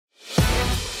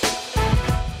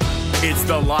It's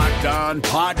the Locked On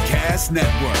Podcast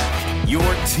Network, your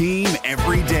team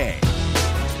every day.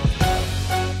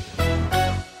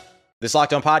 This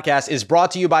Locked On Podcast is brought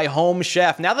to you by Home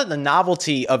Chef. Now that the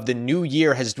novelty of the new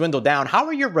year has dwindled down, how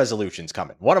are your resolutions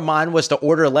coming? One of mine was to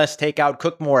order less takeout,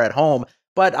 cook more at home,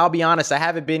 but I'll be honest, I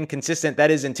haven't been consistent. That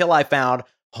is until I found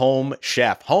Home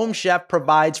Chef. Home Chef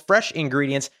provides fresh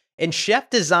ingredients and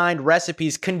chef-designed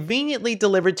recipes conveniently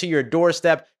delivered to your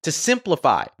doorstep to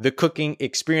simplify the cooking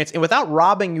experience and without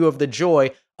robbing you of the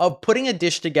joy of putting a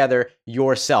dish together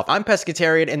yourself. I'm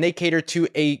pescatarian and they cater to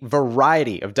a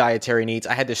variety of dietary needs.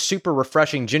 I had this super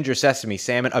refreshing ginger sesame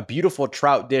salmon, a beautiful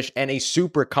trout dish, and a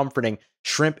super comforting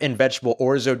shrimp and vegetable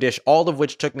orzo dish, all of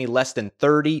which took me less than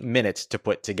 30 minutes to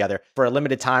put together. For a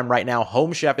limited time right now,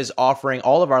 Home Chef is offering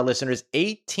all of our listeners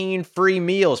 18 free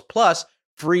meals plus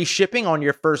free shipping on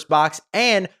your first box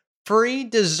and free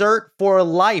dessert for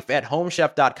life at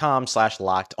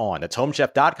homechef.com/lockedon. That's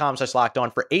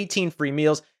homechef.com/lockedon for 18 free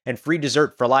meals and free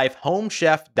dessert for life.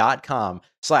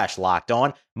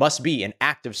 Homechef.com/lockedon. Must be an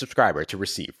active subscriber to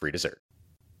receive free dessert.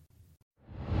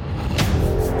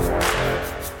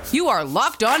 You are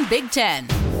Locked On Big Ten,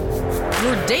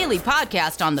 your daily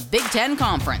podcast on the Big Ten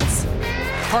Conference.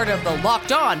 Part of the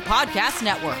Locked On Podcast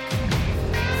Network,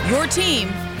 your team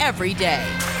every day.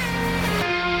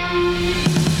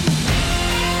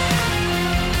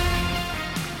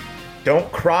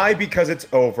 Don't cry because it's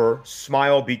over.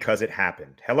 Smile because it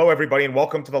happened. Hello, everybody, and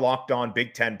welcome to the Locked On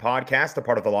Big Ten podcast, a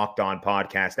part of the Locked On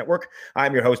Podcast Network.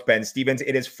 I'm your host, Ben Stevens.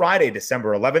 It is Friday,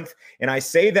 December 11th, and I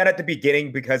say that at the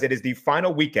beginning because it is the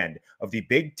final weekend of the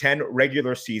Big Ten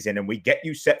regular season, and we get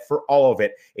you set for all of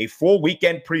it. A full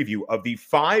weekend preview of the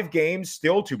 5 games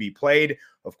still to be played.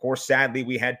 Of course, sadly,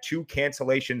 we had 2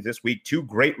 cancellations this week, 2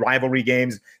 great rivalry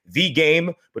games. The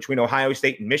game between Ohio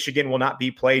State and Michigan will not be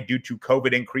played due to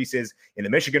COVID increases in the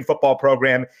Michigan football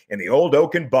program. And the Old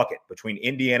Oaken Bucket between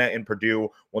Indiana and Purdue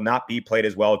will not be played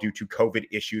as well due to COVID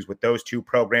issues with those 2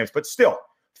 programs. But still,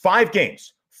 5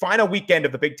 games. Final weekend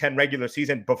of the Big Ten regular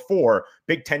season before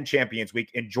Big Ten Champions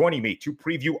Week. And joining me to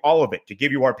preview all of it, to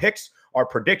give you our picks, our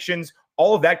predictions,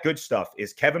 all of that good stuff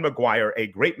is Kevin McGuire, a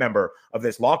great member of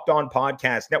this Locked On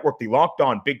Podcast Network, the Locked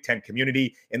On Big Ten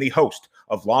community, and the host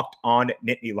of Locked On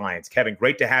Nittany Lions. Kevin,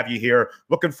 great to have you here.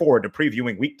 Looking forward to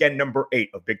previewing weekend number 8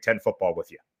 of Big Ten football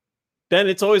with you. Ben,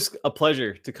 it's always a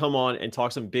pleasure to come on and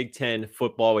talk some Big Ten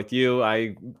football with you.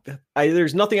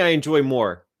 There's nothing I enjoy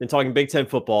more than talking Big Ten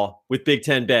football with Big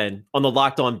Ten Ben on the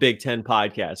Locked On Big Ten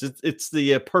podcast. It's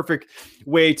the perfect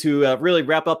way to really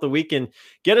wrap up the week and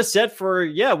get us set for,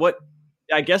 what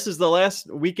I guess is the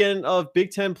last weekend of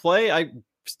Big Ten play. I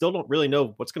still don't really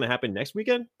know what's going to happen next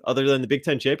weekend other than the Big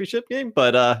Ten championship game.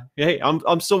 But hey,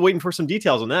 I'm still waiting for some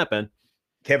details on that, Ben.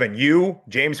 Kevin, you,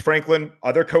 James Franklin,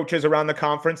 other coaches around the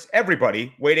conference,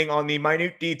 everybody waiting on the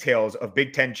minute details of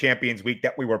Big Ten Champions Week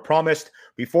that we were promised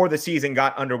before the season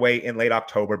got underway in late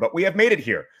October. But we have made it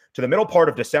here to the middle part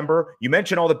of December. You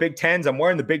mentioned all the Big Tens. I'm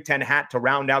wearing the Big Ten hat to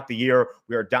round out the year.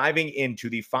 We are diving into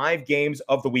the 5 games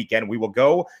of the weekend. We will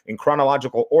go in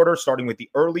chronological order, starting with the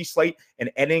early slate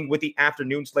and ending with the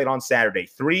afternoon slate on Saturday.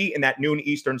 3 in that noon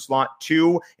Eastern slot,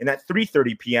 2 in that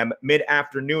 3:30 p.m.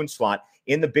 mid-afternoon slot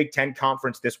in the Big Ten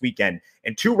Conference this weekend.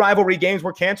 And 2 rivalry games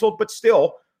were canceled, but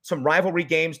still some rivalry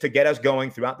games to get us going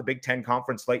throughout the Big Ten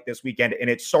Conference slate this weekend. And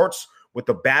it starts with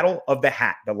the Battle of the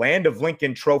Hat, the Land of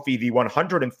Lincoln Trophy, the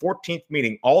 114th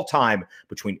meeting all time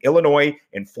between Illinois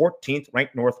and 14th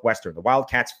ranked Northwestern. The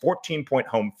Wildcats 14-point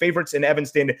home favorites in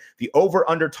Evanston. The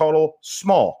over-under total,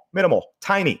 small, minimal,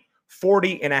 tiny.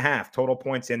 40.5 total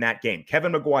points in that game.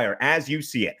 Kevin McGuire, as you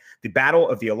see it, the battle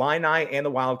of the Illini and the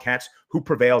Wildcats, who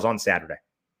prevails on Saturday?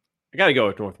 I got to go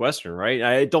with Northwestern, right?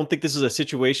 I don't think this is a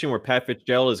situation where Pat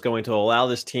Fitzgerald is going to allow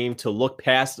this team to look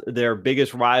past their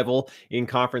biggest rival in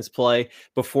conference play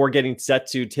before getting set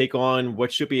to take on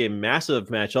what should be a massive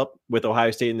matchup with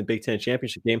Ohio State in the Big Ten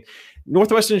championship game.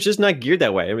 Northwestern is just not geared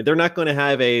that way. I mean, they're not going to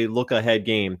have a look-ahead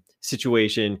game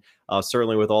situation,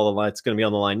 certainly with all the lines going to be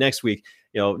on the line next week.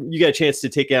 You get a chance to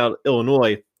take out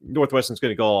Illinois, Northwestern's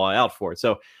going to go all out for it.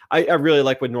 So I really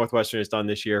like what Northwestern has done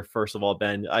this year. First of all,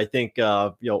 Ben, I think,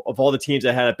 of all the teams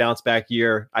that had a bounce back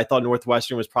year, I thought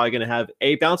Northwestern was probably going to have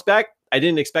a bounce back. I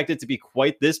didn't expect it to be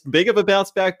quite this big of a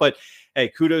bounce back, but hey,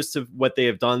 kudos to what they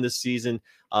have done this season.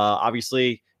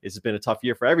 Obviously, it's been a tough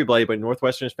year for everybody, but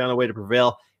Northwestern has found a way to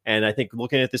prevail. And I think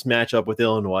looking at this matchup with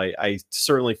Illinois, I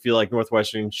certainly feel like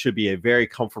Northwestern should be a very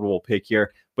comfortable pick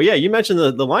here. But yeah, you mentioned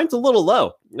the line's a little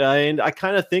low. And I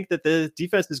kind of think that the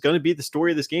defense is going to be the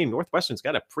story of this game. Northwestern's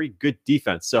got a pretty good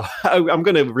defense. So I'm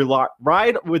going to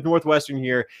ride with Northwestern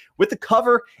here with the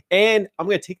cover, and I'm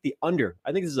going to take the under.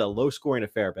 I think this is a low-scoring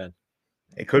affair, Ben.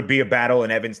 It could be a battle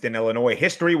in Evanston, Illinois.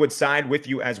 History would side with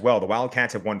you as well. The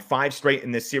Wildcats have won 5 straight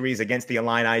in this series against the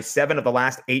Illini. 7 of the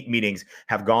last 8 meetings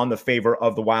have gone the favor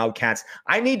of the Wildcats.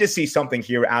 I need to see something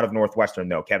here out of Northwestern,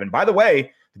 though, Kevin. By the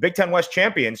way, the Big Ten West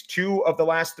champions 2 of the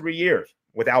last 3 years.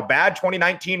 With how bad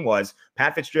 2019 was,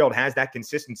 Pat Fitzgerald has that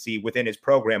consistency within his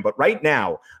program. But right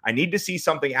now, I need to see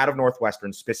something out of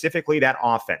Northwestern, specifically that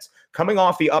offense. Coming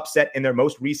off the upset in their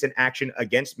most recent action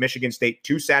against Michigan State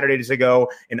 2 Saturdays ago,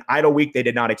 an idle week they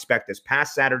did not expect this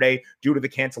past Saturday due to the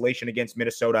cancellation against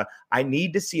Minnesota. I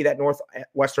need to see that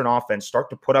Northwestern offense start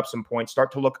to put up some points,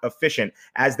 start to look efficient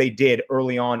as they did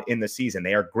early on in the season.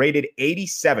 They are graded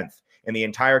 87th in the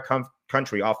entire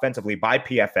country offensively by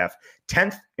PFF,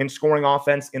 10th in scoring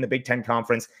offense in the Big Ten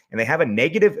Conference, and they have a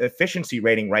negative efficiency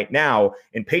rating right now.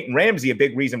 And Peyton Ramsey, a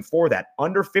big reason for that,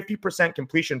 under 50%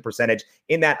 completion percentage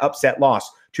in that upset loss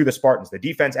to the Spartans. The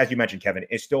defense, as you mentioned, Kevin,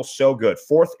 is still so good.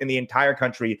 4th in the entire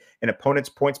country in opponents'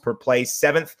 points per play,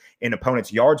 7th in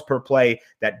opponents' yards per play.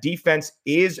 That defense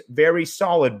is very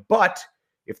solid, but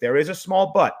if there is a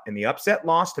small but, in the upset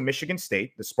loss to Michigan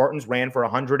State, the Spartans ran for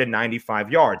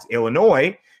 195 yards.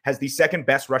 Illinois has the second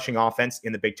best rushing offense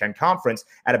in the Big Ten Conference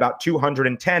at about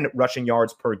 210 rushing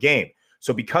yards per game.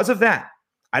 So because of that,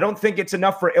 I don't think it's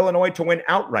enough for Illinois to win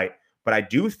outright, but I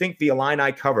do think the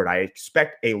Illini covered. I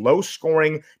expect a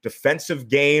low-scoring defensive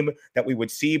game that we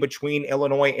would see between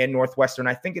Illinois and Northwestern.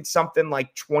 I think it's something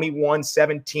like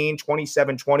 21-17,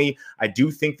 27-20. I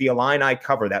do think the Illini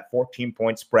cover that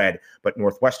 14-point spread, but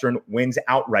Northwestern wins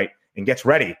outright and gets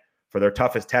ready for their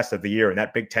toughest test of the year in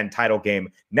that Big Ten title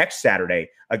game next Saturday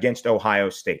against Ohio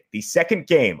State. The second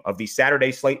game of the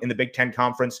Saturday slate in the Big Ten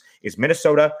Conference is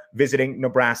Minnesota visiting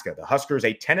Nebraska. The Huskers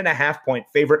a 10.5-point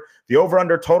favorite. The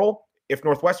over-under total, if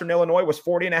Northwestern Illinois was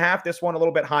 40.5, this one a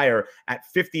little bit higher at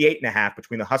 58.5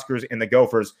 between the Huskers and the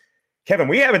Gophers. Kevin,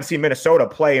 we haven't seen Minnesota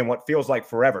play in what feels like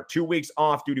forever. 2 weeks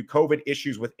off due to COVID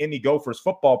issues within the Gophers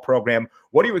football program.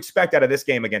 What do you expect out of this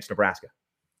game against Nebraska?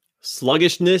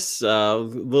 Sluggishness, a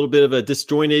little bit of a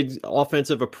disjointed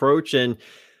offensive approach. And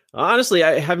honestly,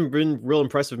 I haven't been real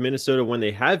impressed with Minnesota when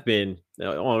they have been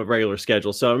on a regular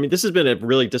schedule. So, I mean, this has been a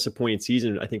really disappointing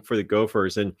season, I think, for the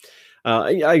Gophers. And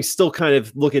I still kind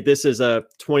of look at this as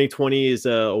 2020 is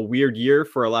a weird year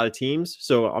for a lot of teams.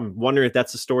 So I'm wondering if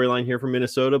that's the storyline here for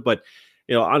Minnesota. But,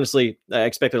 you know, honestly, I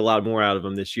expected a lot more out of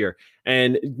them this year.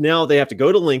 And now they have to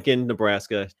go to Lincoln,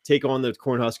 Nebraska, take on the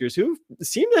Cornhuskers, who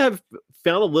seem to have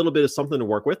found a little bit of something to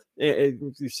work with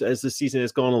as the season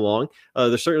has gone along.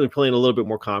 They're certainly playing a little bit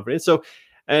more confident. So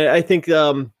I think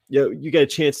you get a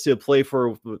chance to play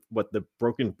for what the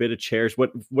broken bit of chairs,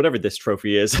 whatever this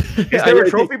trophy is. Is there a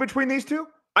trophy between these two?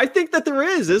 I think that there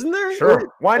is, isn't there?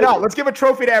 Sure. Why not? Let's give a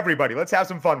trophy to everybody. Let's have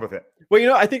some fun with it. Well, you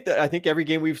know, I think every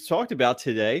game we've talked about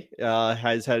today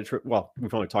has had well,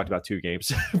 we've only talked about 2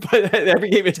 games, but every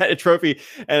game has had a trophy.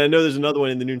 And I know there's another one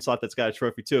in the noon slot that's got a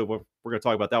trophy too. We're going to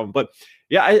talk about that one. But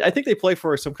yeah, I think they play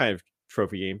for some kind of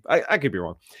trophy game. I could be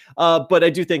wrong. But I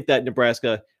do think that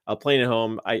Nebraska playing at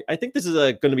home, I think this is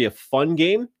going to be a fun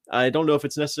game. I don't know if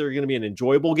it's necessarily going to be an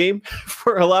enjoyable game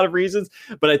for a lot of reasons,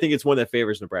 but I think it's one that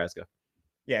favors Nebraska.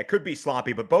 Yeah, it could be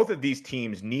sloppy, but both of these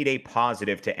teams need a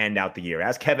positive to end out the year.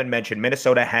 As Kevin mentioned,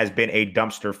 Minnesota has been a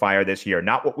dumpster fire this year.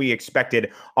 Not what we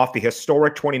expected off the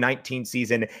historic 2019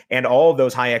 season and all of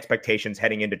those high expectations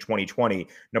heading into 2020.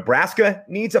 Nebraska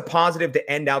needs a positive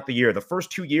to end out the year. The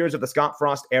first 2 years of the Scott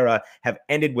Frost era have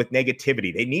ended with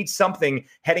negativity. They need something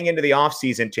heading into the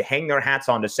offseason to hang their hats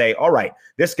on to say, all right,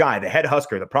 this guy, the head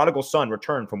Husker, the prodigal son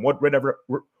returned from Wood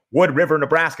River,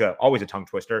 Nebraska, always a tongue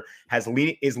twister,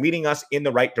 is leading us in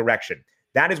the right direction.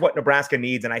 That is what Nebraska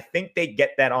needs, and I think they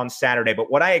get that on Saturday.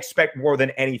 But what I expect more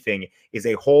than anything is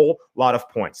a whole lot of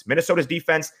points. Minnesota's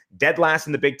defense, dead last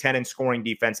in the Big Ten in scoring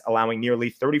defense, allowing nearly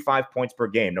 35 points per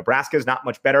game. Nebraska is not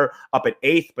much better, up at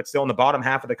 8th, but still in the bottom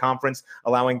half of the conference,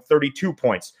 allowing 32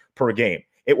 points per game.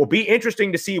 It will be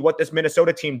interesting to see what this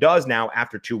Minnesota team does now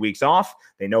after 2 weeks off.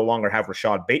 They no longer have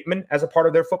Rashad Bateman as a part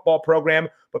of their football program,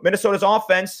 but Minnesota's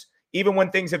offense, even when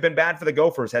things have been bad for the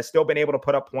Gophers, has still been able to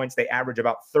put up points. They average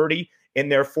about 30 in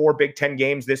their 4 Big Ten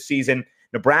games this season.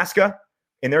 Nebraska,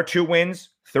 in their 2 wins,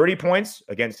 30 points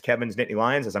against Kevin's Nittany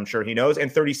Lions, as I'm sure he knows,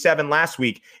 and 37 last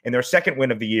week in their second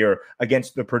win of the year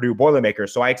against the Purdue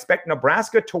Boilermakers. So I expect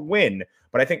Nebraska to win,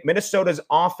 but I think Minnesota's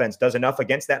offense does enough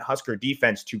against that Husker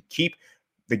defense to keep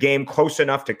the game close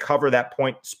enough to cover that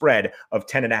point spread of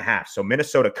 10.5. So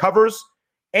Minnesota covers,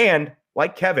 and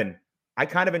like Kevin, I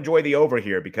kind of enjoy the over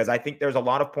here because I think there's a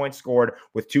lot of points scored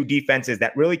with 2 defenses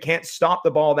that really can't stop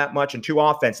the ball that much and 2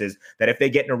 offenses that if they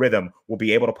get in a rhythm will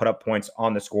be able to put up points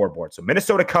on the scoreboard. So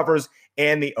Minnesota covers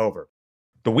and the over.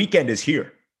 The weekend is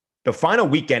here. The final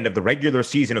weekend of the regular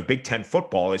season of Big Ten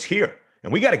football is here,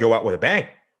 and we got to go out with a bang.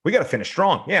 We got to finish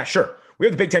strong. Yeah, sure. We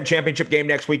have the Big Ten championship game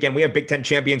next weekend. We have Big Ten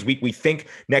Champions Week, we think,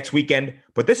 next weekend.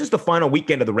 But this is the final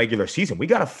weekend of the regular season. We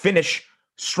got to finish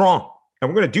strong. And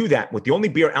we're going to do that with the only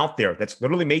beer out there that's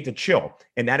literally made to chill,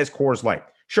 and that is Coors Light.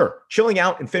 Sure, chilling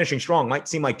out and finishing strong might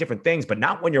seem like different things, but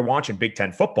not when you're watching Big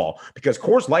Ten football, because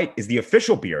Coors Light is the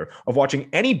official beer of watching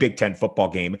any Big Ten football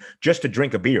game just to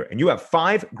drink a beer. And you have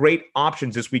 5 great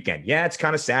options this weekend. Yeah, it's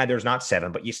kind of sad there's not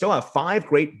 7, but you still have 5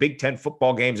 great Big Ten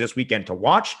football games this weekend to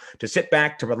watch, to sit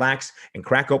back, to relax, and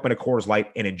crack open a Coors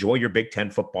Light and enjoy your Big Ten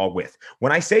football with.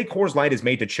 When I say Coors Light is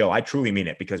made to chill, I truly mean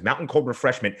it, because mountain cold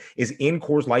refreshment is in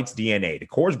Coors Light's DNA. The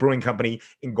Coors Brewing Company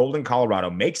in Golden, Colorado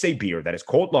makes a beer that is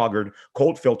cold lagered,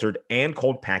 cold filtered, and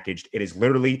cold packaged. It is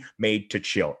literally made to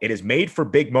chill. It is made for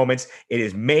big moments. It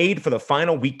is made for the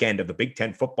final weekend of the Big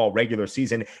Ten football regular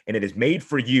season, and it is made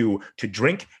for you to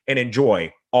drink and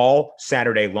enjoy all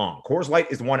Saturday long. Coors Light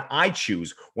is the one I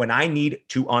choose when I need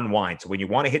to unwind. So when you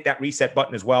want to hit that reset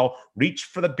button as well, reach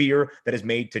for the beer that is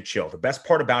made to chill. The best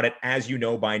part about it, as you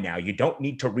know by now, you don't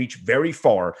need to reach very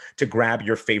far to grab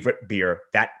your favorite beer,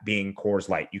 that being Coors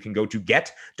Light. You can go to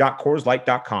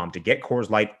get.CoorsLight.com to get Coors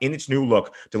Light in its new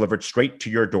look delivered straight to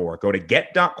your door. Go to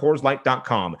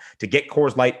get.CoorsLight.com to get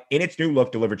Coors Light in its new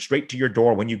look delivered straight to your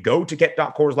door. When you go to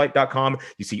get.CoorsLight.com,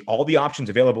 you see all the options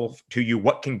available to you,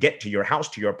 what can get to your house,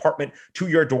 to your apartment, to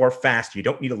your door fast. You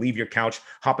don't need to leave your couch,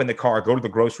 hop in the car, go to the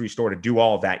grocery store to do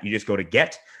all of that. You just go to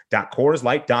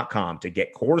get.CoorsLight.com to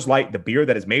get Coors Light, the beer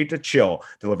that is made to chill,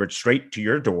 delivered straight to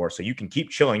your door so you can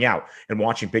keep chilling out and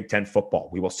watching Big Ten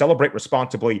football. We will celebrate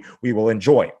responsibly. We will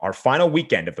enjoy our final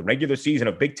weekend of the regular season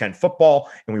of Big Ten football,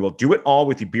 and we will do it all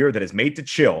with the beer that is made to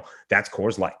chill. That's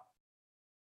Coors Light.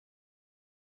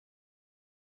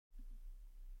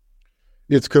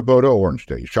 It's Kubota Orange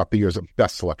Day. Shop the year's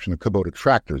best selection of Kubota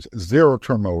tractors,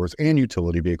 zero-turn mowers, and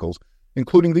utility vehicles,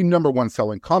 including the #1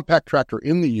 selling compact tractor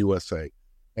in the USA.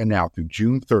 And now through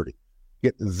June 30,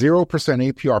 get 0%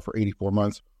 APR for 84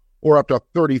 months or up to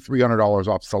 $3,300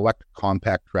 off select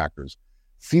compact tractors.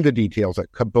 See the details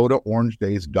at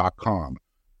KubotaOrangeDays.com.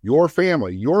 Your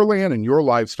family, your land, and your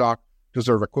livestock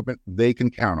deserve equipment they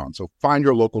can count on. So find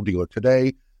your local dealer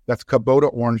today. That's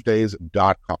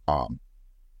KubotaOrangeDays.com.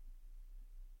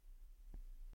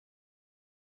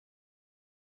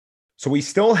 So we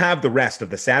still have the rest of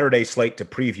the Saturday slate to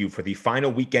preview for the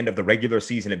final weekend of the regular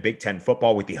season in Big Ten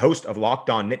football with the host of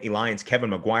Locked On Nittany Lions, Kevin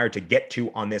McGuire, to get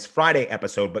to on this Friday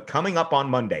episode. But coming up on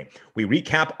Monday, we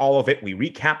recap all of it. We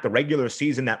recap the regular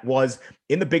season that was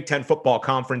in the Big Ten football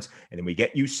conference, and then we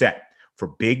get you set for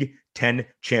Big Ten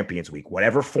Champions Week.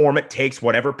 Whatever form it takes,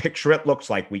 whatever picture it looks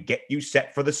like, we get you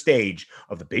set for the stage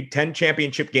of the Big Ten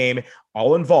championship game,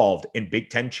 all involved in Big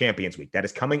Ten Champions Week. That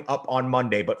is coming up on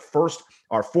Monday. But first,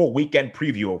 our full weekend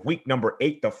preview of week number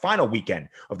 8, the final weekend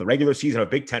of the regular season of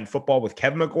Big Ten football with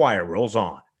Kevin McGuire rolls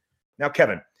on. Now,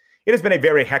 Kevin, it has been a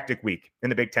very hectic week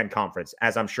in the Big Ten Conference,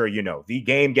 as I'm sure you know. The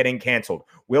game getting canceled.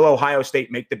 Will Ohio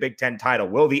State make the Big Ten title?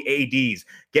 Will the ADs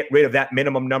get rid of that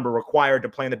minimum number required to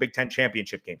play in the Big Ten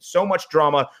championship game? So much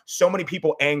drama, so many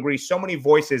people angry, so many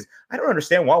voices. I don't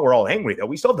understand why we're all angry, though.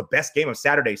 We still have the best game of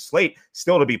Saturday's slate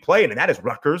still to be played, and that is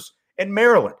Rutgers and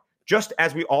Maryland, just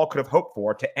as we all could have hoped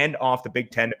for to end off the Big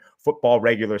Ten football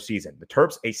regular season. The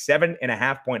Terps, a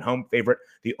 7.5-point home favorite.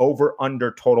 The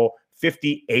over-under total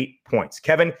 58 points.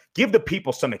 Kevin, give the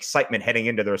people some excitement heading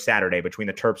into their Saturday between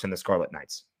the Terps and the Scarlet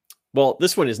Knights. Well,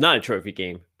 this one is not a trophy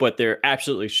game, but there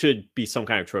absolutely should be some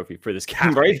kind of trophy for this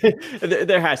game, right?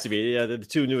 There has to be. The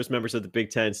two newest members of the Big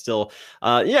Ten still.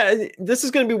 This is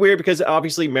going to be weird because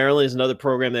obviously Maryland is another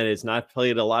program that has not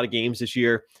played a lot of games this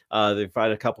year. They've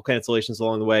had a couple cancellations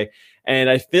along the way. And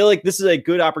I feel like this is a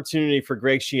good opportunity for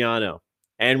Greg Schiano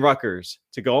and Rutgers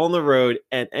to go on the road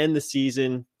and end the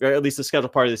season, or at least the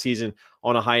scheduled part of the season,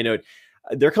 on a high note.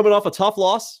 They're coming off a tough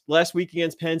loss last week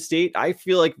against Penn State. I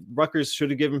feel like Rutgers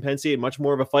should have given Penn State much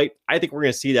more of a fight. I think we're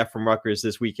going to see that from Rutgers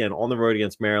this weekend on the road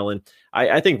against Maryland.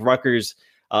 I think Rutgers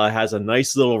has a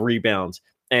nice little rebound,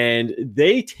 and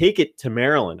they take it to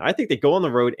Maryland. I think they go on the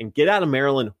road and get out of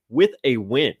Maryland with a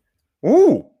win.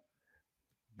 Ooh.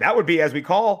 That would be, as we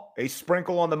call, a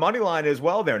sprinkle on the money line as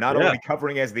well there. Not only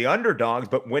covering as the underdogs,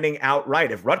 but winning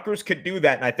outright. If Rutgers could do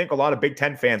that, and I think a lot of Big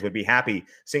Ten fans would be happy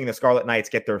seeing the Scarlet Knights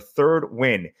get their 3rd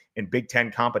win in Big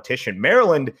Ten competition.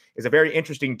 Maryland is a very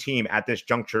interesting team at this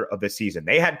juncture of the season.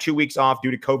 They had 2 weeks off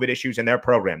due to COVID issues in their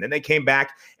program. Then they came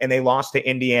back and they lost to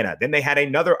Indiana. Then they had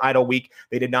another idle week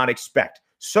they did not expect.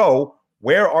 So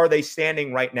where are they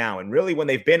standing right now? And really, when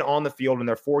they've been on the field in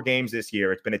their 4 games this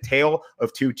year, it's been a tale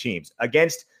of 2 teams.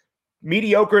 Against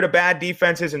mediocre to bad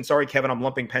defenses. And sorry, Kevin, I'm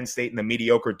lumping Penn State in the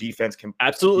mediocre defense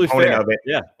absolutely component fair. of it.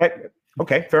 Yeah.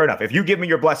 Okay, fair enough. If you give me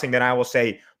your blessing, then I will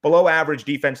say below average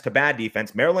defense to bad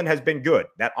defense. Maryland has been good.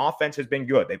 That offense has been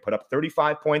good. They put up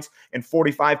 35 points and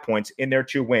 45 points in their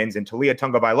 2 wins. And Taulia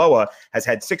Tagovailoa has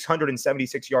had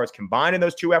 676 yards combined in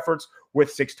those 2 efforts with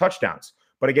 6 touchdowns.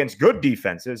 But against good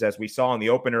defenses, as we saw in the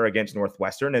opener against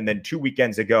Northwestern, and then 2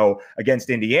 weekends ago against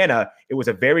Indiana, it was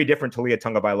a very different Taulia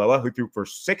Tagovailoa who threw for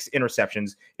 6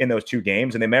 interceptions in those 2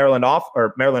 games. And the Maryland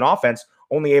offense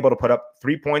only able to put up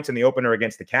 3 points in the opener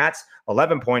against the Cats,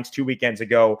 11 points 2 weekends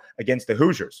ago against the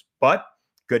Hoosiers. But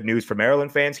good news for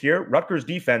Maryland fans here, Rutgers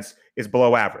defense is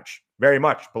below average, very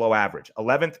much below average.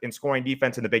 11th in scoring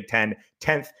defense in the Big Ten,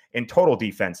 10th in total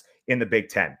defense in the Big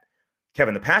Ten.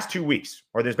 Kevin, the past 2 weeks,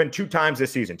 or there's been 2 times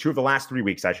this season, 2 of the last 3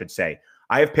 weeks, I should say,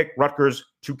 I have picked Rutgers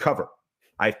to cover.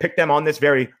 I've picked them on this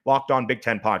very Locked On Big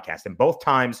Ten podcast, and both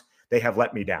times they have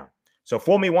let me down. So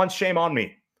fool me once, shame on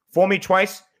me. Fool me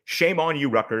twice, shame on you,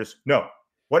 Rutgers. No.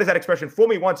 What is that expression? Fool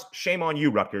me once, shame on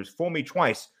you, Rutgers. Fool me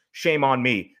twice, shame on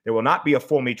me. There will not be a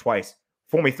fool me twice.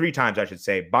 Fool me 3 times, I should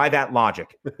say. By that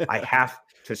logic, I have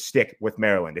to stick with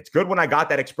Maryland. It's good when I got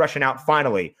that expression out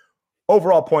finally.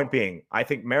 Overall point being, I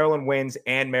think Maryland wins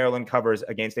and Maryland covers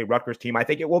against a Rutgers team. I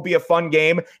think it will be a fun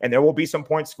game and there will be some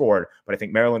points scored, but I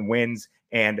think Maryland wins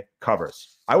and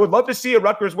covers. I would love to see a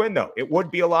Rutgers win, though. It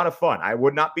would be a lot of fun. I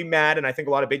would not be mad, and I think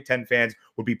a lot of Big Ten fans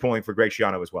would be pulling for Greg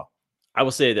Schiano as well. I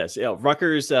will say this: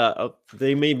 Rutgers,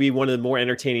 they may be one of the more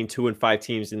entertaining 2 and 5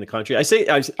 teams in the country.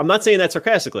 I'm not saying that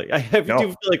sarcastically. Do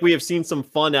feel like we have seen some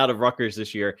fun out of Rutgers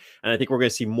this year, and I think we're going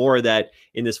to see more of that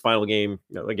in this final game.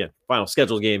 Again, final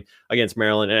scheduled game against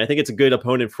Maryland, and I think it's a good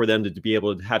opponent for them to be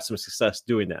able to have some success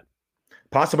doing that.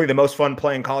 Possibly the most fun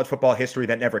play in college football history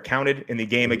that never counted in the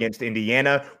game against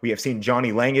Indiana. We have seen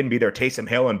Johnny Langan be their Taysom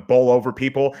Hill and bowl over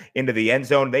people into the end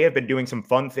zone. They have been doing some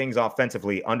fun things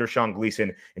offensively under Sean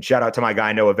Gleason. And shout out to my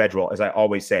guy, Noah Vedral, as I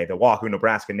always say, the Wahoo,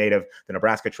 Nebraska native, the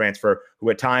Nebraska transfer, who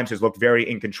at times has looked very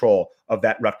in control of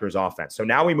that Rutgers offense. So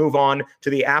now we move on to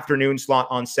the afternoon slot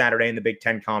on Saturday in the Big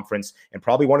Ten Conference, and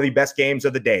probably one of the best games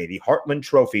of the day, the Heartland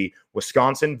Trophy.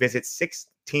 Wisconsin visits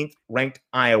 16th ranked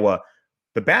Iowa.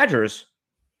 The Badgers,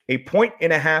 a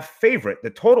 1.5 favorite, the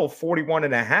total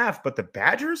 41.5, but the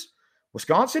Badgers,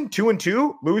 Wisconsin,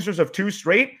 2-2, losers of 2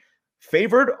 straight,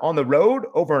 favored on the road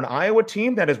over an Iowa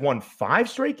team that has won 5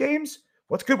 straight games.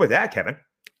 What's good with that, Kevin?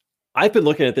 I've been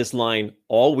looking at this line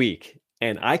all week,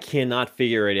 and I cannot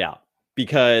figure it out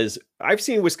because I've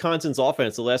seen Wisconsin's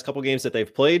offense the last couple of games that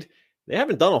they've played. They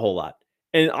haven't done a whole lot.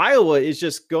 And Iowa is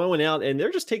just going out and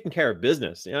they're just taking care of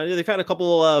business. They've had a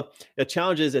couple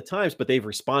challenges at times, but they've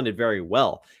responded very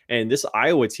well. And this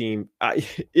Iowa team,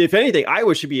 if anything,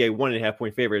 Iowa should be a 1.5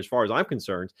 point favorite as far as I'm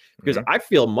concerned, because I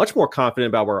feel much more confident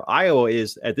about where Iowa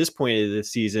is at this point of the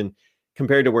season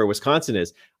compared to where Wisconsin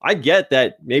is. I get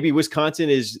that maybe Wisconsin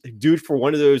is due for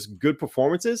one of those good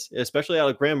performances, especially out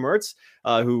of Graham Mertz,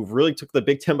 who really took the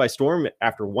Big Ten by storm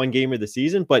after 1 game of the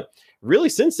season. But really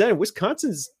since then,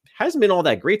 Wisconsin's hasn't been all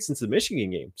that great since the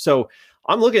Michigan game. So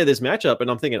I'm looking at this matchup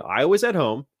and I'm thinking Iowa's at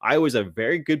home. Iowa's a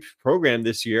very good program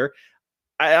this year.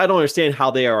 I don't understand how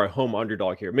they are a home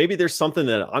underdog here. Maybe there's something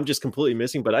that I'm just completely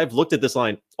missing, but I've looked at this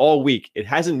line all week. It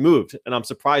hasn't moved, and I'm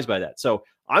surprised by that. So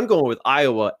I'm going with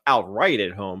Iowa outright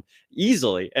at home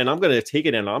easily, and I'm going to take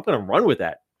it and I'm going to run with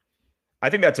that. I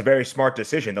think that's a very smart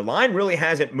decision. The line really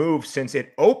hasn't moved since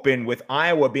it opened with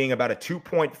Iowa being about a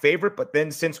 2-point favorite, but then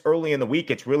since early in the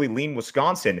week, it's really leaned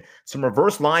Wisconsin. Some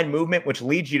reverse line movement, which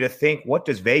leads you to think, what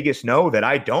does Vegas know that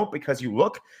I don't? Because you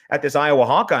look at this Iowa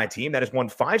Hawkeye team that has won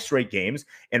 5 straight games,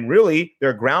 and really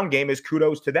their ground game is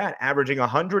kudos to that, averaging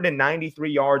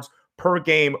 193 yards per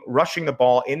game rushing the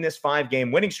ball in this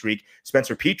 5-game winning streak.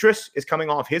 Spencer Petras is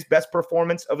coming off his best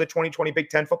performance of the 2020 Big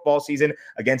Ten football season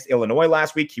against Illinois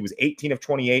last week. He was 18 of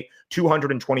 28,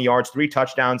 220 yards, 3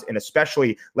 touchdowns, and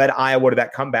especially led Iowa to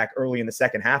that comeback early in the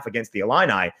second half against the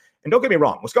Illini. And don't get me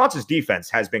wrong, Wisconsin's defense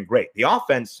has been great. The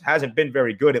offense hasn't been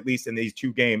very good, at least in these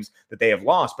 2 games that they have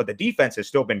lost, but the defense has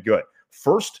still been good.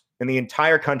 First in the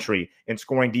entire country in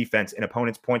scoring defense in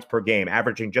opponents' points per game,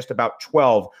 averaging just about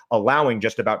 12, allowing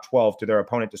just about 12 to their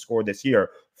opponent to score this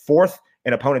year. 4th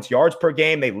in opponents' yards per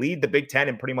game. They lead the Big Ten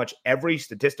in pretty much every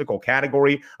statistical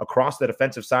category across the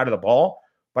defensive side of the ball.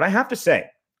 But I have to say,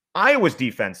 Iowa's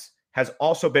defense has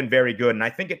also been very good, and I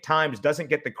think at times doesn't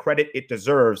get the credit it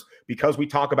deserves because we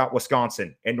talk about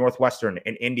Wisconsin and Northwestern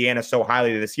and Indiana so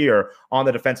highly this year on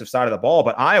the defensive side of the ball.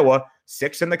 But Iowa,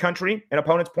 6th in the country in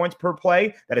opponents' points per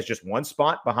play. That is just 1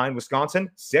 spot behind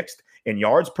Wisconsin. 6th in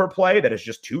yards per play. That is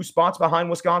just 2 spots behind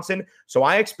Wisconsin. So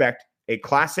I expect a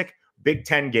classic Big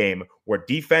Ten game where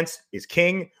defense is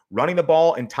king, Running the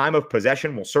ball in time of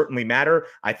possession will certainly matter.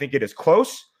 I think it is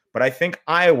close, but I think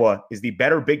Iowa is the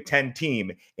better Big Ten team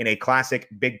in a classic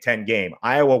Big Ten game.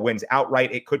 Iowa wins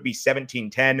outright. It could be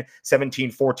 17-10,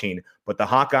 17-14, but the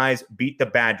Hawkeyes beat the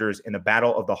Badgers in the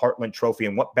Battle of the Heartland Trophy.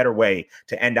 And what better way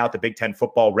to end out the Big Ten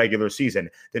football regular season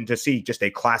than to see just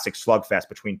a classic slugfest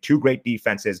between two great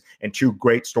defenses and two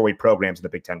great storied programs in the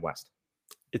Big Ten West.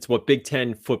 It's what Big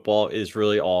Ten football is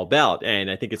really all about.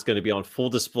 And I think it's going to be on full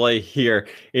display here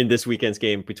in this weekend's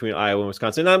game between Iowa and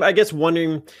Wisconsin. And I'm, I guess,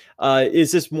 wondering,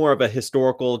 is this more of a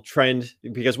historical trend?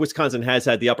 Because Wisconsin has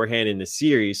had the upper hand in the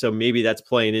series. So maybe that's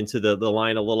playing into the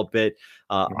line a little bit.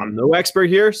 I'm no expert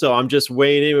here, so I'm just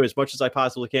weighing in as much as I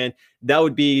possibly can. That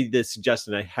would be the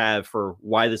suggestion I have for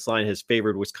why this line has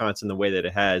favored Wisconsin the way that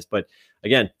it has. But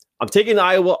again, I'm taking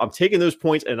Iowa. I'm taking those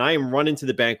points, and I am running to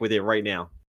the bank with it right now.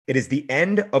 It is the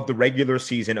end of the regular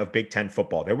season of Big Ten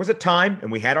football. There was a time,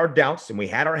 and we had our doubts and we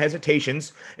had our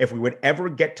hesitations if we would ever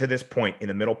get to this point in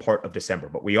the middle part of December.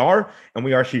 But we are, and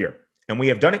we are here. And we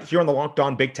have done it here on the Locked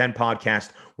On Big Ten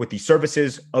podcast with the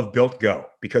services of Built Go,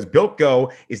 because Built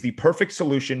Go is the perfect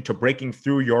solution to breaking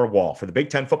through your wall. For the Big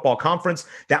Ten Football Conference,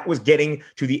 that was getting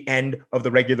to the end of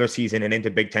the regular season and into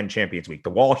Big Ten Champions Week. The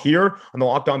wall here on the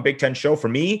Locked On Big Ten show for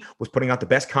me was putting out the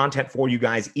best content for you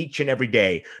guys each and every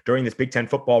day during this Big Ten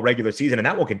football regular season. And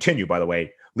that will continue, by the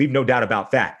way. Leave no doubt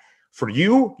about that. For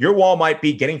you, your wall might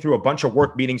be getting through a bunch of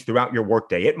work meetings throughout your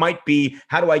workday. It might be,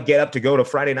 how do I get up to go to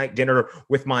Friday night dinner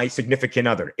with my significant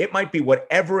other? It might be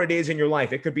whatever it is in your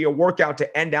life. It could be a workout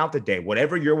to end out the day.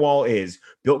 Whatever your wall is,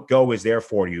 Built Go is there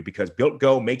for you, because Built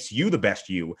Go makes you the best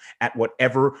you at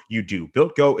whatever you do.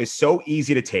 Built Go is so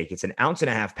easy to take. It's an 1.5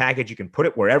 ounce package. You can put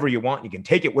it wherever you want. You can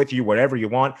take it with you wherever you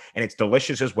want, and it's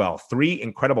delicious as well. 3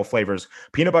 incredible flavors: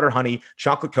 peanut butter honey,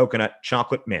 chocolate coconut,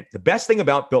 chocolate mint. The best thing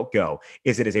about Built Go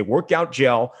is it is a workout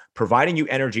gel providing you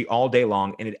energy all day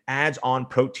long, and it adds on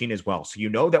protein as well. So you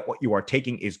know that what you are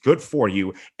taking is good for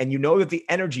you, and you know that the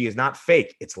energy is not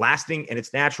fake. It's lasting and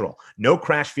it's natural. No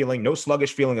crash feeling, no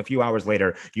sluggish feeling a few hours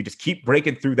later. You just keep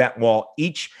breaking through that wall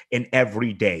each and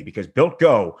every day, because Built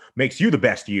Go makes you the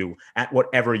best you at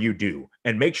whatever you do.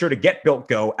 And make sure to get Built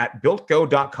Go at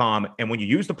BuiltGo.com. And when you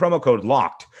use the promo code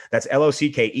LOCKED, that's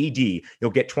LOCKED,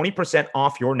 you'll get 20%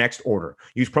 off your next order.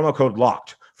 Use promo code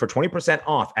LOCKED for 20%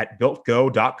 off at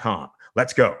BuiltGo.com.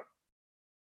 Let's go.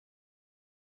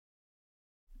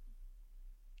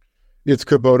 It's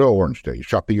Kubota Orange Day.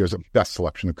 Shop the year's best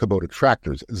selection of Kubota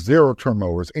tractors, zero-turn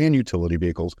mowers, and utility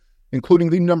vehicles, including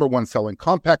the #1 selling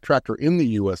compact tractor in the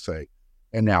USA.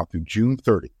 And now through June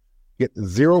 30, get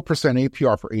 0%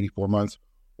 APR for 84 months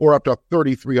or up to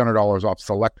 $3,300 off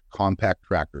select compact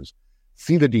tractors.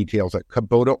 See the details at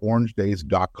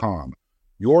KubotaOrangeDays.com.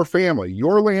 Your family,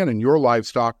 your land, and your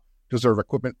livestock deserve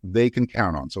equipment they can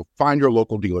count on. So find your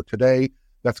local dealer today.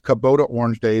 That's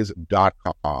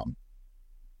KubotaOrangeDays.com.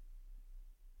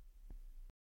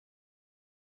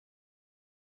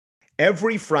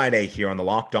 Every Friday here on the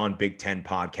Locked On Big Ten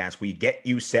podcast, we get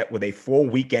you set with a full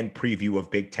weekend preview of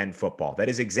Big Ten football. That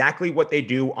is exactly what they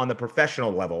do on the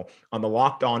professional level on the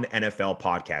Locked On NFL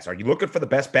podcast. Are you looking for the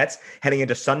best bets heading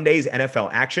into Sunday's NFL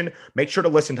action? Make sure to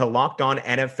listen to Locked On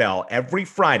NFL every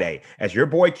Friday as your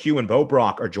boy Q and Bo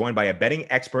Brock are joined by a betting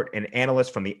expert and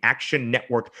analyst from the Action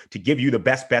Network to give you the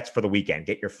best bets for the weekend.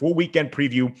 Get your full weekend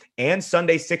preview and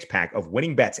Sunday six-pack of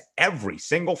winning bets every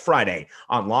single Friday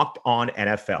on Locked On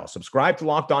NFL. Subscribe to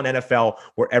Locked On NFL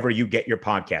wherever you get your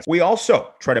podcast. We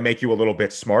also try to make you a little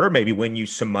bit smarter, maybe win you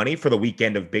some money for the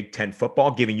weekend of Big Ten football,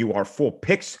 giving you our full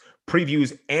picks,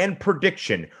 previews, and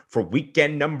prediction for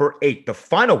weekend number 8, the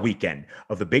final weekend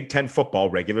of the Big Ten football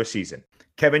regular season.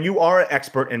 Kevin, you are an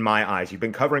expert in my eyes. You've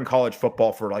been covering college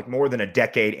football for like more than a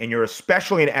decade, and you're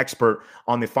especially an expert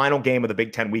on the final game of the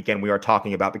Big Ten weekend we are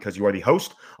talking about, because you are the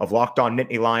host of Locked On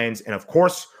Nittany Lions. And of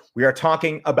course, we are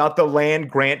talking about the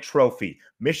Land-Grant Trophy.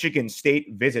 Michigan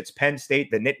State visits Penn State.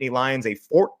 The Nittany Lions, a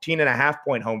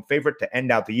 14.5-point home favorite to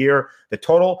end out the year. The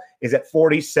total is at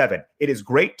 47. It is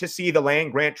great to see the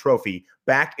Land-Grant Trophy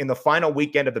back in the final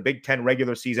weekend of the Big Ten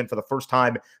regular season for the first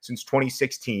time since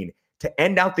 2016. To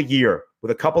end out the year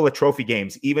with a couple of trophy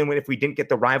games, even if we didn't get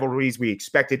the rivalries we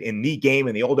expected in the game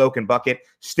in the Old Oaken Bucket,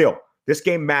 still, this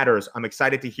game matters. I'm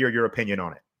excited to hear your opinion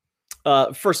on it.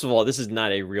 First of all, this is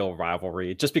not a real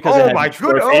rivalry. Just because. Oh my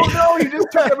goodness! Oh no! You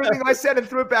just took everything I said and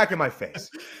threw it back in my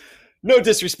face. No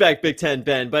disrespect, Big Ten,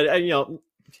 Ben, but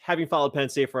having followed Penn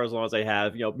State for as long as I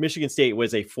have, Michigan State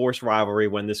was a forced rivalry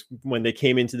when they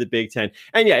came into the Big Ten,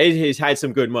 and yeah, it has had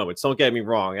some good moments. Don't get me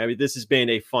wrong. I mean, this has been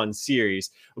a fun series,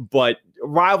 but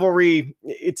rivalry,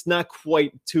 it's not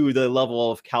quite to the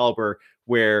level of caliber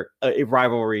where a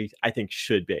rivalry I think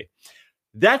should be.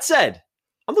 That said,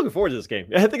 I'm looking forward to this game.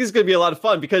 I think it's going to be a lot of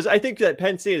fun because I think that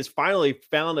Penn State has finally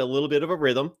found a little bit of a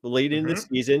rhythm late in the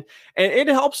season, and it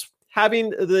helps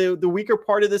having the weaker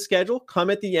part of the schedule come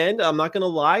at the end. I'm not going to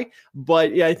lie,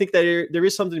 but yeah, I think that there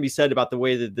is something to be said about the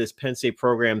way that this Penn State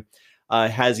program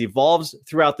has evolved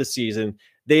throughout the season.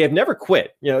 They have never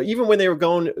quit. Even when they were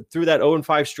going through that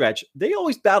 0-5 stretch, they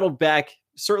always battled back,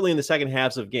 certainly in the second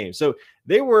halves of games. So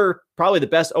they were probably the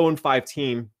best 0-5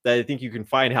 team that I think you can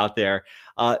find out there.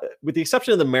 With the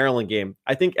exception of the Maryland game,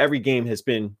 I think every game has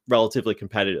been relatively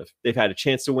competitive. They've had a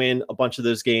chance to win a bunch of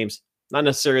those games, not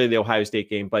necessarily the Ohio State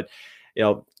game, but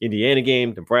Indiana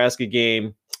game, Nebraska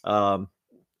game,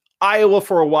 Iowa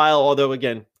for a while, although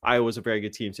again, Iowa was a very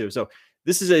good team too. So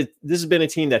this has been a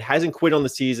team that hasn't quit on the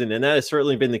season, and that has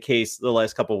certainly been the case the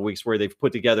last couple of weeks where they've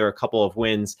put together a couple of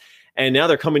wins. And now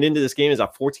they're coming into this game as a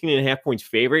 14.5-point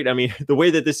favorite. I mean, the way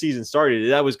that this season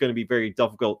started, that was going to be very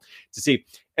difficult to see.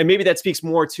 And maybe that speaks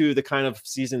more to the kind of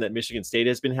season that Michigan State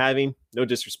has been having. No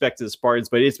disrespect to the Spartans,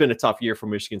 but it's been a tough year for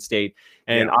Michigan State.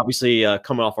 And obviously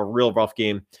coming off a real rough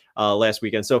game last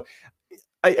weekend. So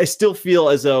I still feel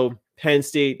as though Penn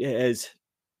State is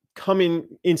coming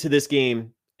into this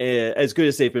game as good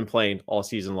as they've been playing all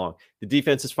season long. The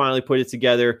defense has finally put it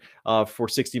together for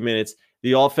 60 minutes.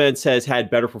 The offense has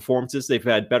had better performances. They've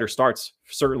had better starts,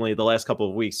 certainly the last couple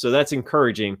of weeks. So that's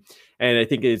encouraging. And I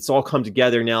think it's all come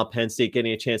together now. Penn State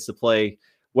getting a chance to play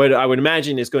what I would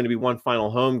imagine is going to be one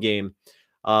final home game.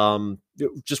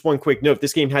 Just one quick note.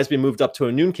 This game has been moved up to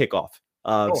a noon kickoff.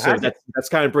 So that's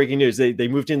kind of breaking news. They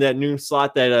moved into that noon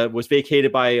slot that was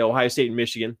vacated by Ohio State and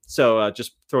Michigan. So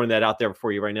just throwing that out there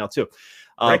for you right now too.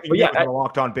 On the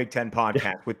Locked On Big Ten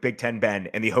podcast with Big Ten Ben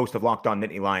and the host of Locked On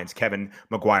Nittany Lions, Kevin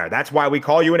McGuire. That's why we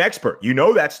call you an expert. You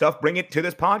know that stuff. Bring it to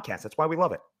this podcast. That's why we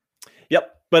love it.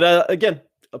 Yep. But again,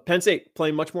 Penn State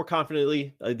playing much more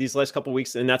confidently these last couple of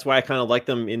weeks, and that's why I kind of like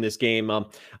them in this game. I'm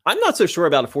not so sure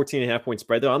about a 14.5-point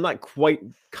spread, though. I'm not quite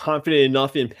confident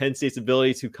enough in Penn State's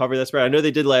ability to cover that spread. I know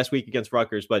they did last week against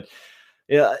Rutgers, but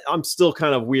I'm still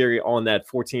kind of weary on that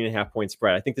 14.5-point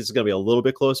spread. I think this is going to be a little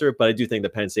bit closer, but I do think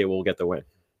that Penn State will get the win.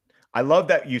 I love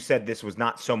that you said this was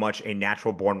not so much a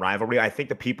natural born rivalry. I think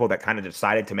the people that kind of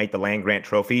decided to make the land-grant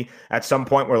trophy at some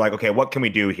point were like, okay, what can we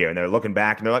do here? And they're looking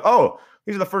back and they're like, oh,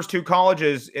 these are the first two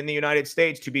colleges in the United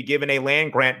States to be given a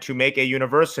land grant to make a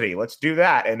university. Let's do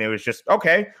that. And it was just,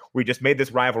 okay, we just made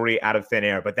this rivalry out of thin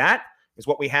air. But that is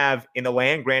what we have in the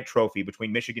land-grant trophy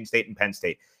between Michigan State and Penn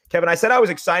State. Kevin, I said I was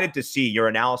excited to see your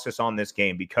analysis on this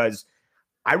game because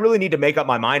I really need to make up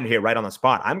my mind here right on the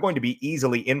spot. I'm going to be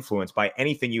easily influenced by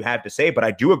anything you have to say, but I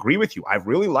do agree with you. I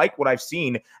really like what I've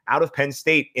seen out of Penn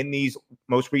State in these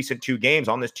most recent two games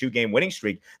on this 2-game winning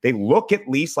streak. They look at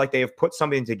least like they have put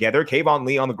something together. Kayvon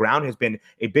Lee on the ground has been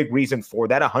a big reason for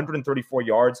that. 134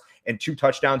 yards and 2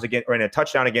 touchdowns and a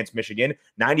touchdown against Michigan,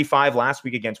 95 last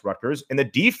week against Rutgers. And the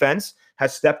defense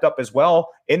has stepped up as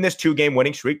well in this 2-game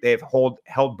winning streak. They have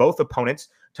held both opponents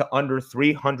to under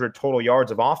 300 total yards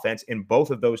of offense in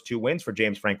both of those 2 wins for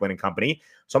James Franklin and company.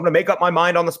 So I'm going to make up my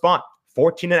mind on the spot.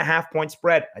 14.5-point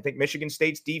spread. I think Michigan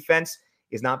State's defense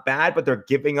is not bad, but they're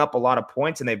giving up a lot of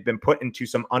points, and they've been put into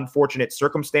some unfortunate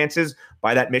circumstances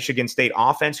by that Michigan State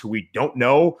offense, who we don't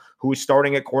know who is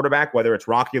starting at quarterback, whether it's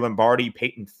Rocky Lombardi,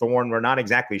 Peyton Thorne. We're not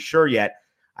exactly sure yet.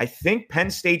 I think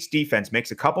Penn State's defense makes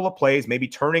a couple of plays, maybe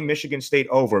turning Michigan State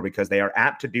over because they are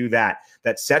apt to do that.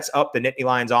 That sets up the Nittany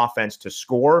Lions offense to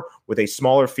score with a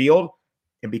smaller field.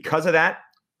 And because of that,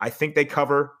 I think they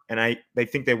cover and they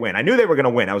think they win. I knew they were going to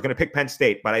win. I was going to pick Penn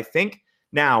State, but I think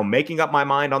now making up my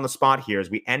mind on the spot here as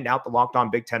we end out the Locked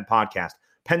On Big Ten podcast,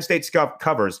 Penn State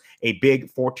covers a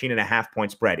big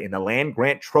 14.5-point spread in the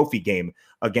land-grant trophy game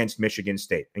against Michigan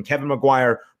State. And Kevin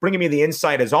McGuire bringing me the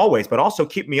insight as always, but also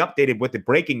keep me updated with the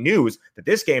breaking news that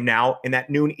this game now in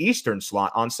that noon Eastern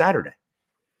slot on Saturday.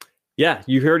 Yeah,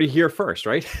 you heard it here first,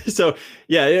 right? So,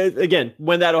 yeah, again,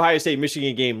 when that Ohio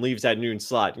State-Michigan game leaves that noon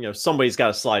slot, somebody's got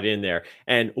to slide in there.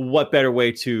 And what better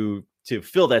way to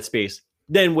fill that space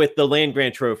than with the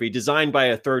land-grant trophy designed by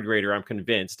a third grader, I'm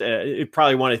convinced. It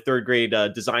probably won a third grade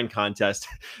design contest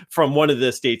from one of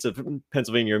the states of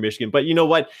Pennsylvania or Michigan. But you know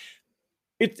what?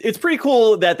 It's pretty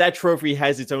cool that trophy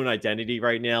has its own identity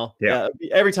right now. Yeah.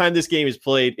 Every time this game is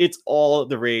played, it's all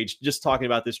the rage. Just talking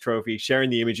about this trophy,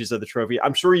 sharing the images of the trophy.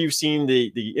 I'm sure you've seen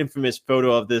the infamous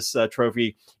photo of this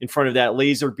trophy in front of that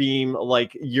laser beam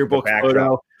like yearbook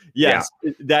photo. Yes,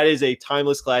 yeah. That is a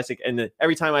timeless classic. And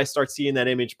every time I start seeing that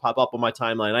image pop up on my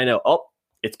timeline, I know,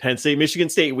 it's Penn State, Michigan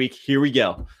State week. Here we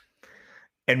go.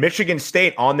 And Michigan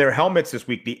State on their helmets this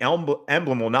week, the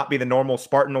emblem will not be the normal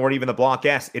Spartan or even the Block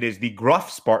S. It is the Gruff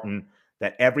Spartan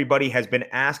that everybody has been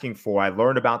asking for. I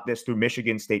learned about this through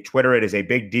Michigan State Twitter. It is a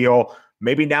big deal.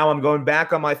 Maybe now I'm going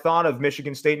back on my thought of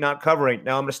Michigan State not covering.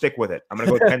 Now I'm going to stick with it. I'm going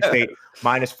to go Penn State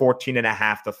minus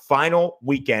 14.5. The final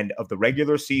weekend of the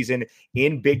regular season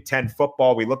in Big Ten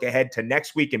football. We look ahead to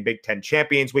next week in Big Ten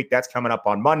Champions Week. That's coming up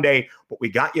on Monday. But we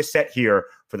got you set here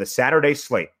for the Saturday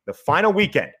slate, the final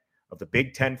weekend of the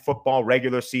Big Ten football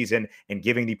regular season, and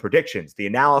giving the predictions, the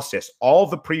analysis, all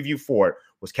the preview for it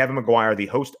was Kevin McGuire, the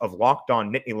host of Locked On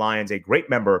Nittany Lions, a great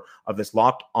member of this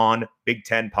Locked On Big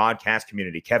Ten podcast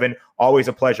community. Kevin, always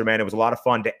a pleasure, man. It was a lot of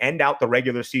fun to end out the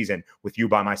regular season with you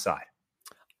by my side.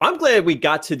 I'm glad we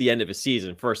got to the end of a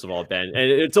season, first of all, Ben. And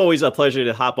it's always a pleasure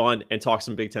to hop on and talk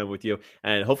some Big Ten with you.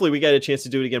 And hopefully we get a chance to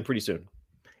do it again pretty soon.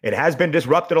 It has been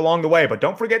disrupted along the way, but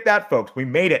don't forget that, folks. We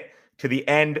made it to the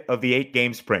end of the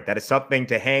 8-game sprint. That is something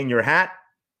to hang your hat,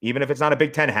 even if it's not a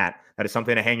Big Ten hat. That is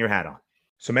something to hang your hat on.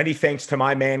 So many thanks to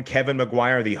my man, Kevin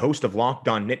McGuire, the host of Locked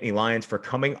On Nittany Lions, for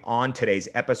coming on today's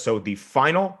episode, the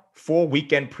final full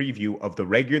weekend preview of the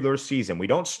regular season. We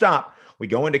don't stop. We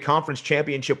go into conference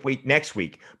championship week next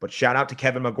week, but shout out to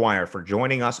Kevin McGuire for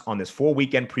joining us on this full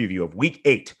weekend preview of week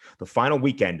 8, the final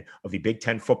weekend of the Big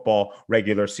Ten football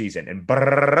regular season. And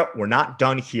we're not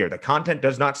done here. The content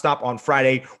does not stop on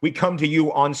Friday. We come to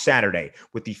you on Saturday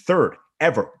with the third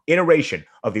ever iteration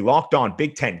of the Locked On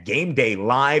Big Ten Game Day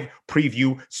Live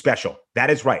preview special.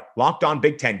 That is right. Locked On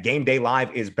Big Ten Game Day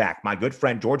Live is back. My good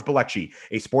friend George Balecki,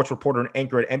 a sports reporter and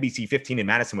anchor at NBC 15 in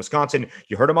Madison, Wisconsin.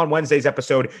 You heard him on Wednesday's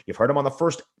episode. You've heard him on the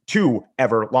first 2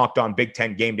 ever Locked On Big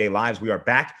Ten Game Day Lives. We are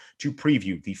back to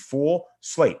preview the full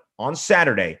slate on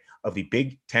Saturday of the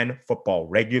Big Ten football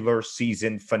regular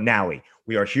season finale.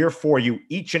 We are here for you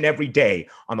each and every day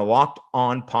on the Locked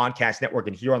On Podcast Network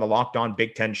and here on the Locked On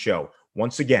Big Ten Show.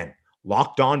 Once again,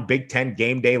 Locked On Big Ten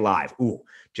Game Day Live. Ooh,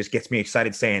 just gets me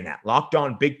excited saying that. Locked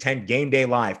On Big Ten Game Day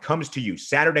Live comes to you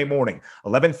Saturday morning,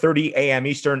 11:30 a.m.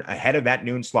 Eastern, ahead of that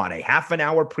noon slot. A half an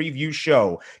hour preview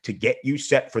show to get you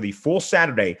set for the full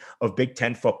Saturday of Big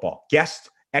Ten football. Guests,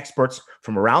 experts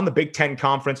from around the Big Ten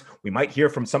Conference. We might hear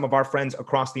from some of our friends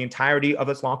across the entirety of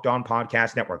this Locked On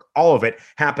Podcast Network. All of it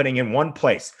happening in one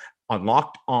place on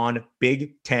Locked On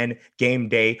Big Ten Game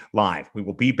Day Live. We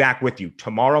will be back with you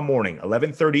tomorrow morning,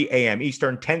 11:30 a.m.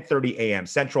 Eastern, 10:30 a.m.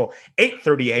 Central,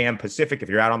 8:30 a.m. Pacific if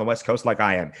you're out on the West Coast like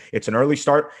I am. It's an early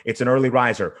start. It's an early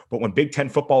riser. But when Big Ten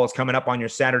football is coming up on your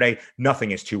Saturday,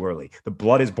 nothing is too early. The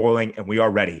blood is boiling, and we are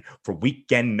ready for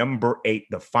weekend number 8,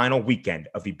 the final weekend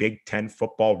of the Big Ten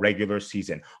football regular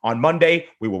season. On Monday,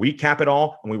 we will recap it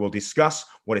all, and we will discuss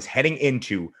what is heading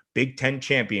into Big Ten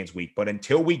Champions Week. But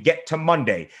until we get to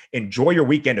Monday, enjoy your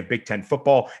weekend of Big Ten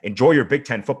football. Enjoy your Big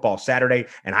Ten football Saturday.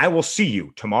 And I will see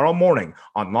you tomorrow morning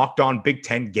on Locked On Big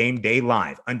Ten Game Day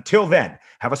Live. Until then,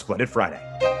 have a splendid Friday.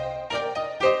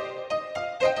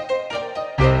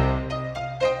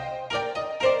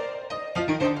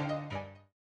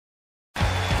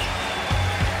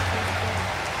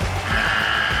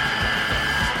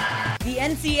 The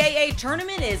NCAA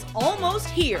tournament is almost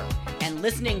here, and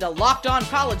listening to Locked On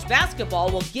College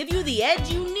Basketball will give you the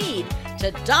edge you need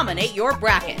to dominate your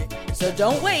bracket. So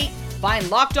don't wait. Find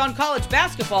Locked On College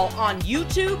Basketball on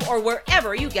YouTube or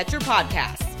wherever you get your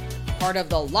podcasts. Part of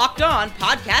the Locked On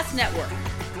Podcast Network.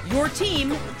 Your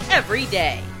team every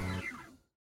day.